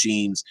AI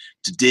machines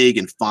to dig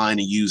and find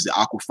and use the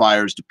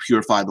aquifers to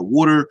purify the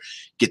water,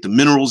 get the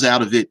minerals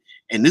out of it.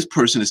 And this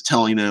person is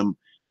telling them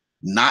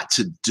not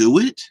to do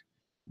it.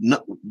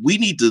 No, we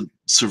need to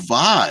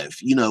survive.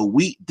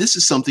 This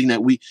is something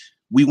that we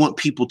want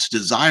people to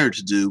desire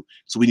to do,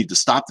 so we need to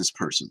stop this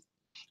person.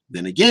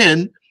 Then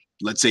again,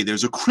 let's say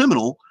there's a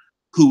criminal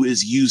who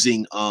is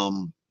using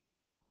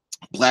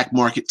black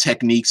market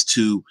techniques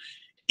to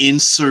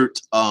insert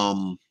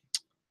a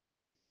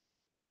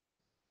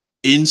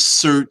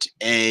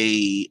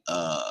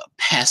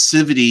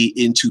passivity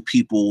into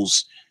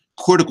people's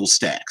cortical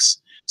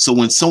stacks. So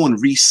when someone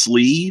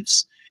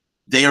resleeves,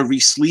 they are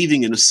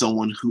resleeving into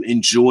someone who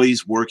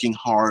enjoys working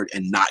hard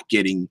and not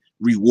getting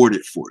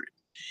rewarded for it.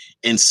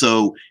 And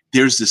so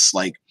there's this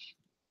like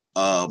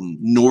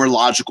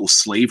neurological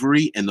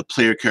slavery, and the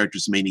player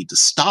characters may need to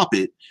stop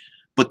it,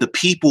 but the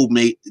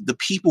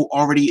people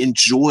already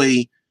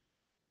enjoy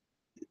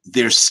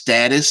their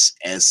status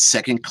as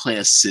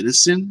second-class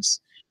citizens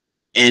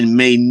and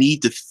may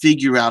need to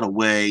figure out a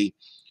way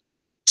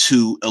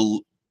to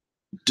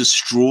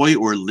destroy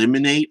or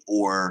eliminate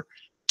or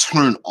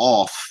turn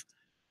off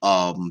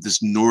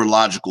this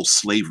neurological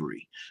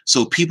slavery.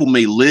 So people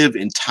may live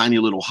in tiny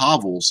little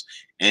hovels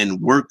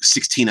and work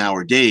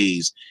 16-hour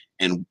days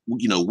and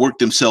work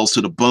themselves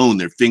to the bone.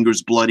 Their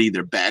fingers bloody,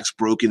 their backs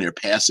broken, they're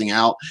passing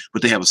out,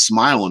 but they have a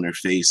smile on their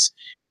face,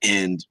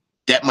 and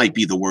that might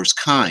be the worst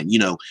kind.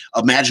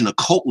 Imagine a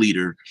cult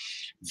leader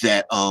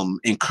that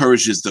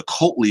encourages the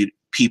cult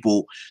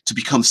people to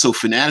become so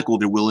fanatical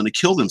they're willing to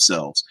kill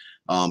themselves,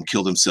 get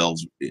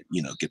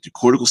their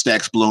cortical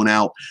stacks blown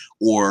out,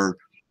 or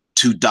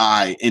to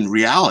die in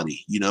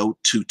reality,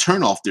 to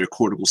turn off their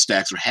cortical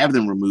stacks or have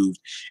them removed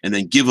and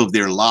then give of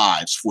their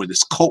lives for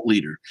this cult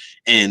leader.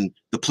 And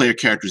the player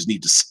characters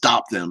need to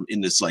stop them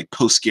in this like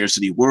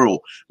post-scarcity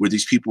world where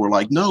these people are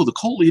like, no, the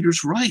cult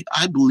leader's right.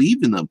 I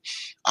believe in them.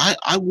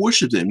 I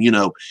worship them.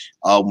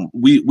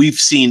 We've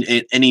seen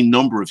any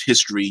number of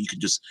history. You can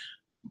just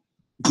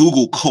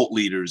Google cult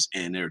leaders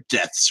and their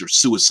deaths or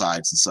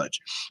suicides and such.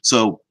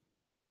 So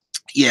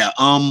yeah,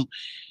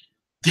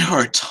 there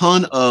are a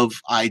ton of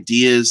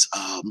ideas.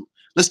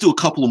 Let's do a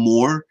couple of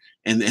more,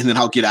 and then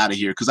I'll get out of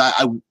here because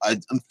I'm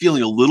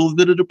feeling a little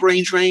bit of the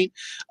brain drain.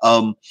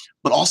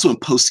 But also in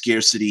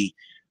post-scarcity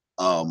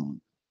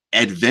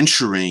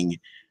adventuring,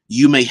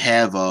 you may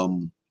have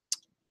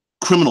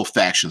criminal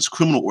factions,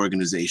 criminal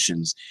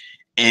organizations,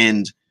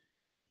 and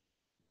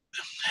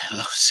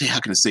how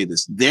can I say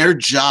this? Their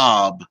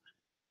job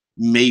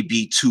may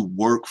be to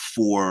work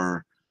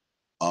for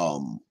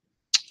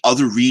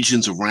other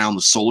regions around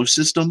the solar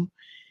system.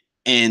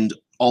 And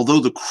although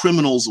the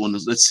criminals on,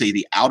 let's say,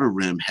 the outer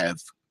rim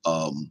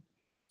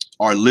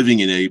are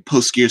living in a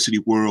post-scarcity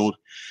world,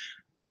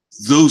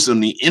 those on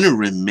the inner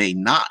rim may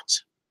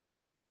not.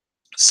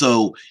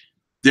 So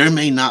there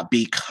may not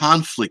be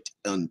conflict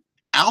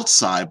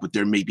outside, but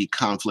there may be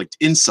conflict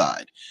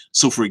inside.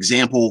 So, for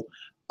example,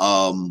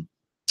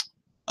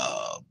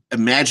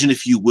 imagine,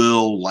 if you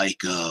will,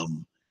 like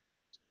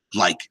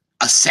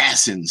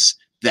assassins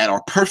that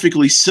are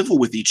perfectly civil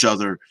with each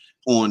other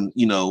on,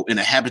 in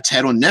a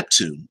habitat on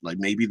Neptune. Like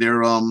maybe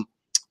they're not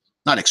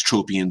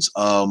extropians.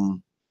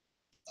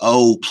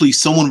 Oh, please,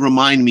 someone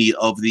remind me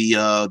of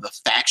the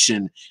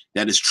faction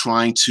that is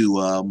trying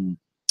to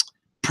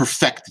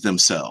perfect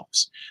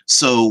themselves.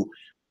 So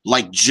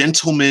like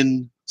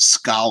gentlemen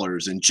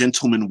scholars and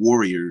gentlemen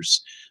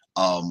warriors,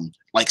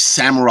 like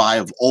samurai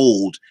of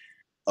old,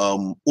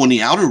 On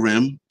the outer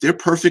rim, they're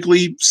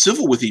perfectly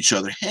civil with each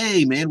other.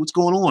 Hey, man, what's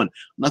going on?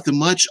 Nothing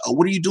much.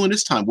 What are you doing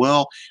this time?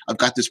 Well, I've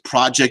got this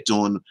project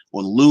on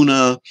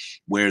Luna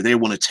where they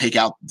want to take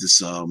out this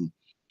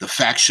the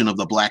faction of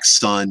the Black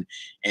Sun,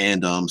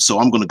 and so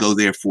I'm going to go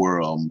there for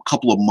a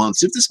couple of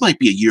months. If this might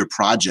be a year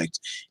project,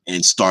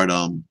 and start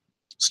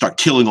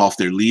killing off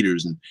their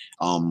leaders and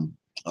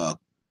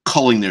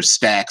culling their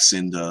stacks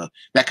and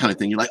that kind of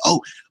thing. You're like,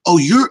 oh,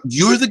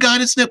 you're the guy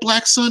that's that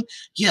Black Sun?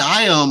 Yeah,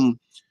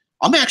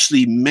 I'm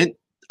actually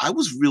I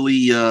was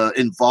really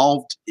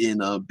involved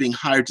in being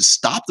hired to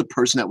stop the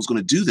person that was going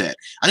to do that.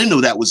 I didn't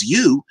know that was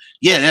you.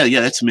 Yeah,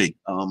 that's me.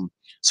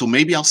 So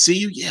maybe I'll see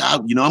you. Yeah,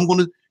 I'm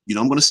going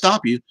to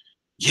stop you.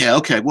 Yeah,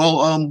 okay.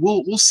 Well,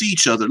 we'll see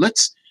each other.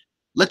 Let's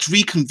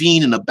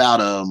reconvene in about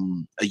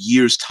a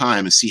year's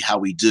time and see how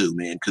we do,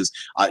 man. Because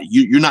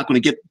you're not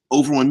going to get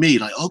over on me.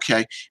 Like,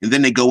 okay. And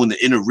then they go in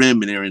the inner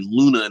rim and they're in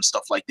Luna and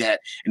stuff like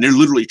that, and they're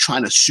literally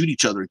trying to shoot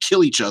each other and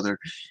kill each other.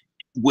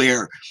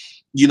 Where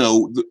in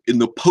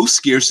the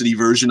post-scarcity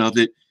version of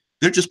it,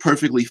 they're just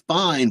perfectly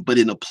fine. But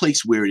in a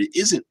place where it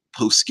isn't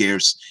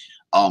post-scarce,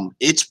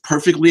 it's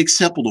perfectly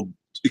acceptable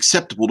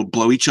to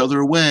blow each other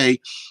away,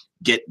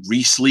 get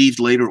re-sleeved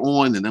later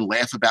on, and then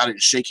laugh about it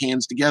and shake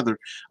hands together,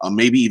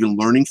 maybe even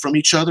learning from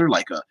each other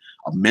like a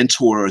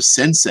mentor or a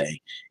sensei.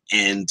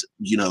 And,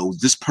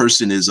 this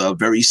person is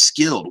very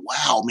skilled.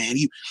 Wow, man,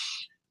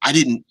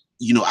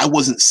 I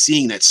wasn't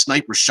seeing that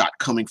sniper shot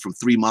coming from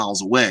 3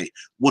 miles away.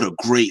 What a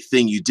great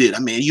thing you did. I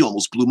mean, you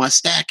almost blew my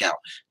stack out.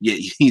 Yeah,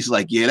 he's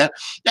like, yeah,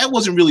 that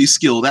wasn't really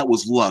skill. That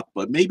was luck.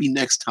 But maybe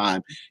next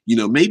time,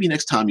 you'll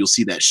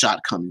see that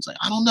shot coming. He's like,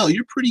 I don't know,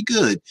 you're pretty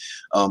good.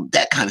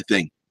 That kind of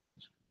thing.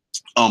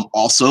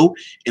 Also,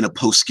 in a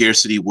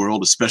post-scarcity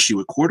world, especially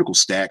with cortical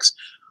stacks,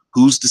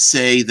 who's to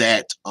say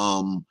that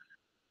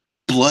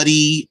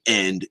bloody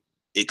and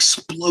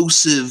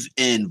explosive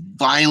and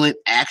violent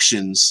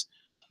actions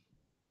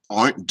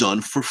aren't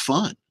done for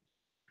fun?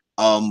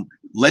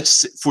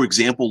 For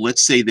example,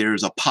 let's say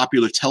there's a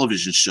popular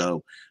television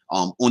show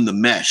on the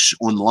mesh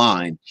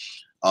online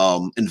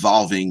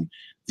involving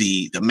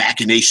the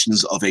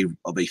machinations of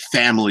a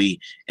family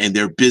and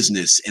their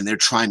business, and they're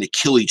trying to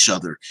kill each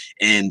other.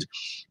 And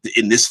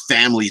in this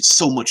family, it's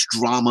so much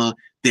drama.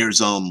 There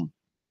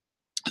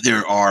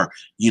are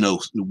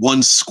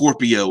one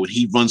Scorpio, and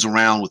he runs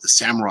around with a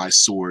samurai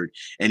sword,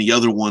 and the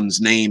other one's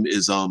name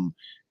is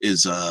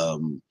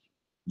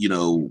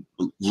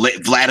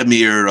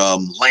Vladimir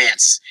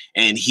Lance,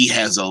 and he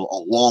has a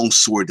long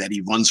sword that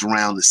he runs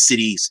around the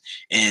cities,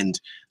 and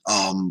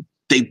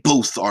they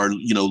both are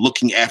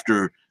looking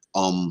after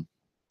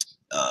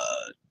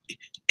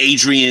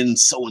Adrian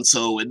so and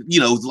so, and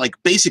like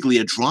basically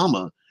a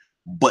drama,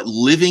 but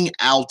living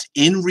out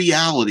in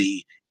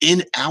reality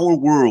in our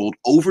world,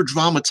 over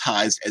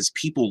dramatized as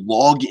people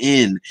log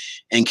in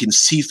and can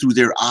see through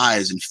their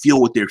eyes and feel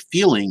what they're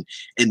feeling,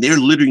 and they're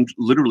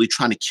literally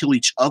trying to kill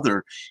each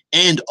other,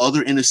 and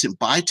other innocent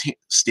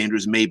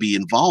bystanders may be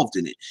involved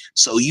in it.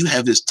 So you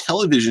have this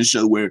television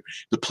show where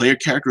the player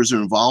characters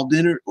are involved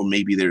in it, or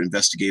maybe they're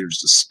investigators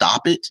to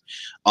stop it,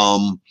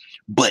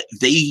 but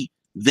they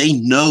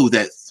know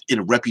that in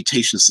a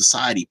reputation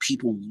society,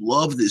 people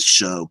love this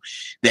show,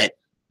 that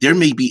there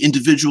may be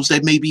individuals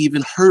that may be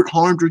even hurt,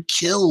 harmed, or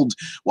killed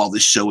while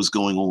this show is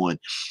going on.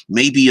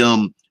 Maybe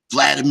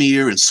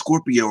Vladimir and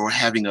Scorpio are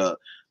having a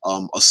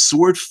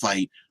sword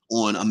fight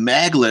on a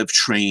maglev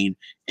train,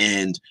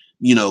 and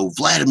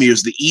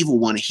Vladimir's the evil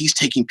one, and he's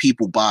taking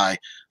people by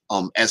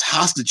as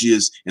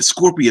hostages, and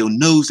Scorpio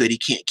knows that he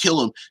can't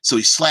kill him, so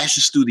he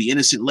slashes through the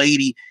innocent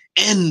lady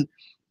and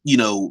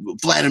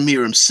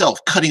Vladimir himself,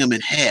 cutting him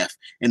in half,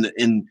 and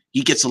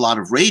he gets a lot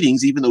of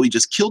ratings even though he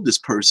just killed this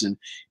person.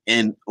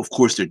 And of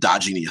course they're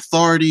dodging the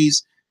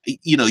authorities.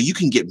 You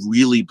can get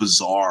really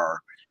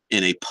bizarre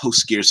in a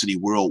post-scarcity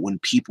world when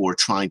people are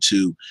trying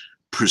to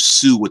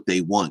pursue what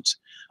they want.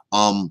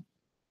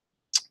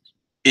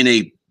 In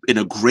a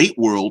great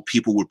world,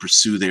 people would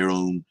pursue their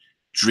own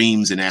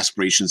dreams and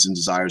aspirations and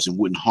desires and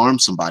wouldn't harm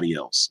somebody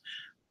else.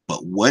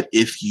 But what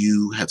if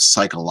you have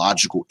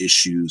psychological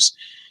issues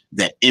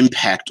that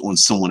impact on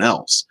someone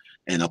else?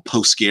 In a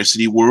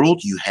post-scarcity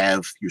world, you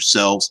have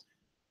yourselves,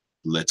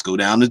 let's go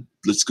down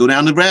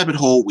the rabbit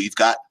hole. We've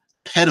got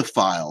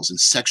pedophiles and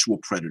sexual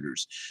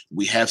predators.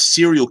 We have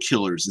serial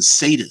killers and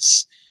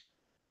sadists.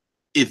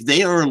 If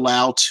they are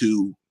allowed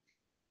to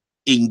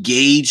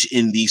engage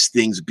in these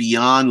things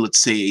beyond,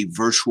 let's say, a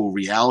virtual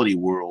reality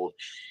world,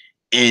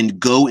 and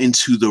go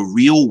into the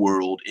real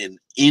world and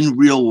in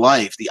real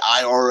life, the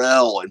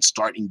IRL, and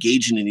start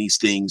engaging in these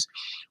things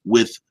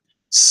with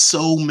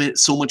so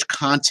much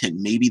content.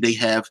 Maybe they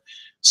have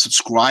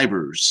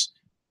subscribers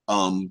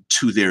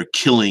to their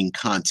killing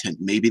content.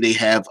 Maybe they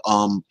have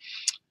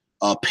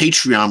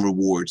Patreon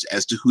rewards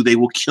as to who they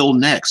will kill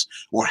next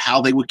or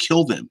how they would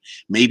kill them.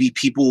 Maybe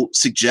people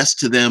suggest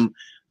to them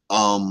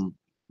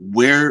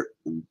where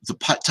the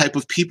type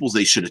of people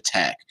they should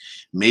attack.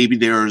 Maybe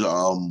there's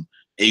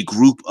a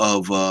group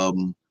of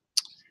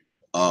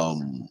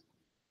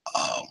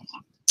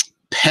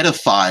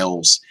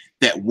pedophiles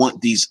that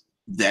want these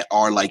that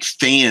are like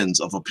fans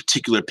of a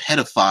particular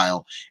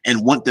pedophile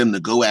and want them to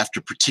go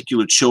after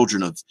particular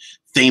children of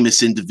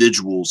famous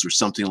individuals or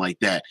something like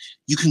that.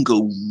 You can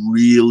go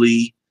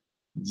really,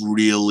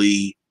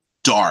 really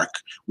dark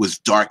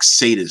with dark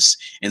sadists.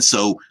 And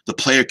so the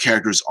player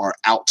characters are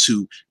out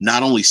to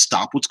not only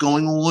stop what's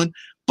going on,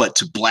 but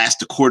to blast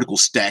the cortical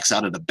stacks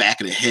out of the back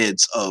of the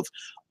heads of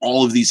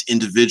all of these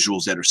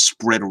individuals that are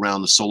spread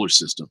around the solar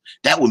system.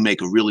 That would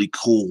make a really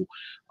cool,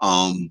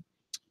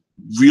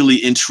 really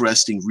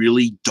interesting,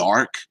 really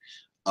dark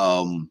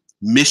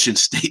mission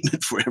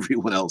statement for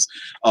everyone else,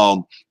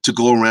 to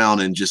go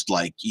around and just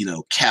like,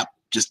 cap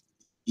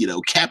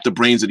the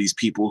brains of these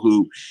people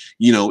who,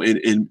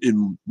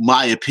 in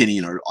my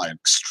opinion, are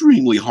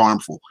extremely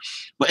harmful.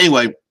 But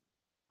anyway,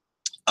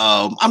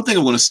 I'm thinking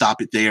I'm going to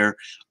stop it there.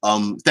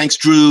 Thanks,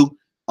 Drew.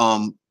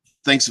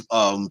 Thanks,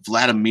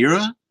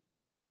 Vladimira.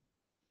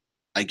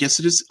 I guess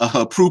it is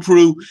Prue,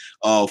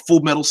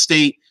 Full Metal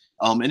State,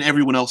 and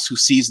everyone else who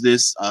sees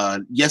this.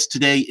 Yes,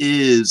 today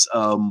is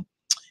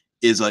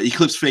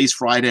Eclipse Phase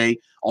Friday.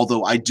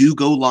 Although I do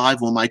go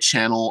live on my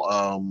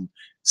channel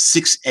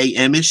 6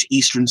 a.m.-ish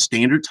Eastern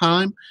Standard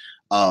Time.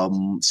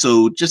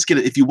 So just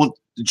if you want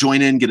to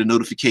join in, get a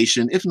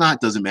notification. If not,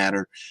 doesn't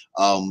matter.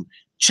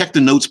 Check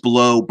the notes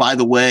below. By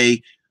the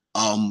way,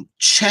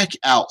 check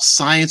out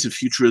Science and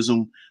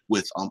Futurism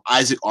with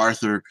Isaac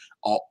Arthur.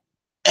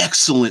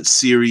 Excellent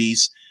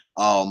series.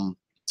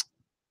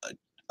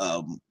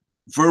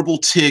 Verbal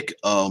tick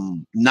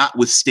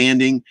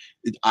notwithstanding,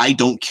 I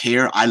don't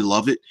care. I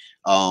love it.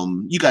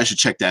 You guys should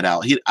check that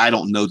out. I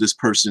don't know this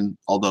person,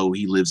 although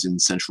he lives in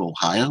Central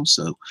Ohio,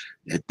 so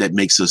that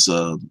makes us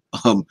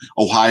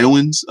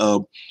Ohioans,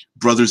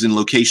 brothers in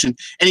location.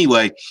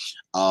 Anyway,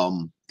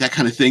 that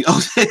kind of thing.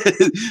 Oh,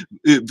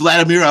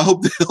 Vladimir, I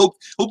hope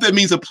that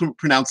means I'm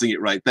pronouncing it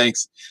right.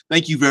 Thanks.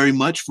 Thank you very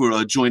much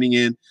for joining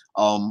in.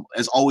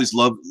 As always,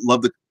 love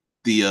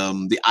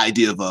the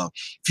idea of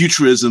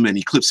futurism and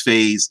eclipse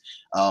phase.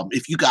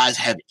 If you guys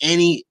have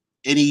any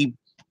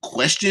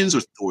questions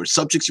or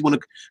subjects you want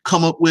to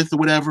come up with or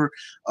whatever,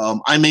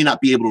 I may not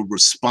be able to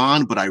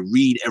respond, but I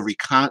read every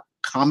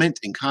comment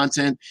and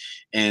content,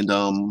 and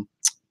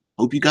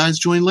hope you guys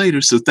join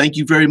later. So thank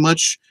you very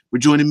much for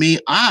joining me.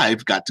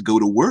 I've got to go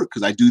to work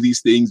because I do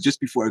these things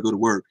just before I go to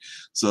work.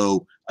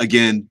 So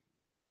again,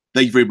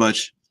 thank you very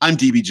much. I'm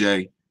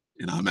DBJ,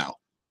 and I'm out.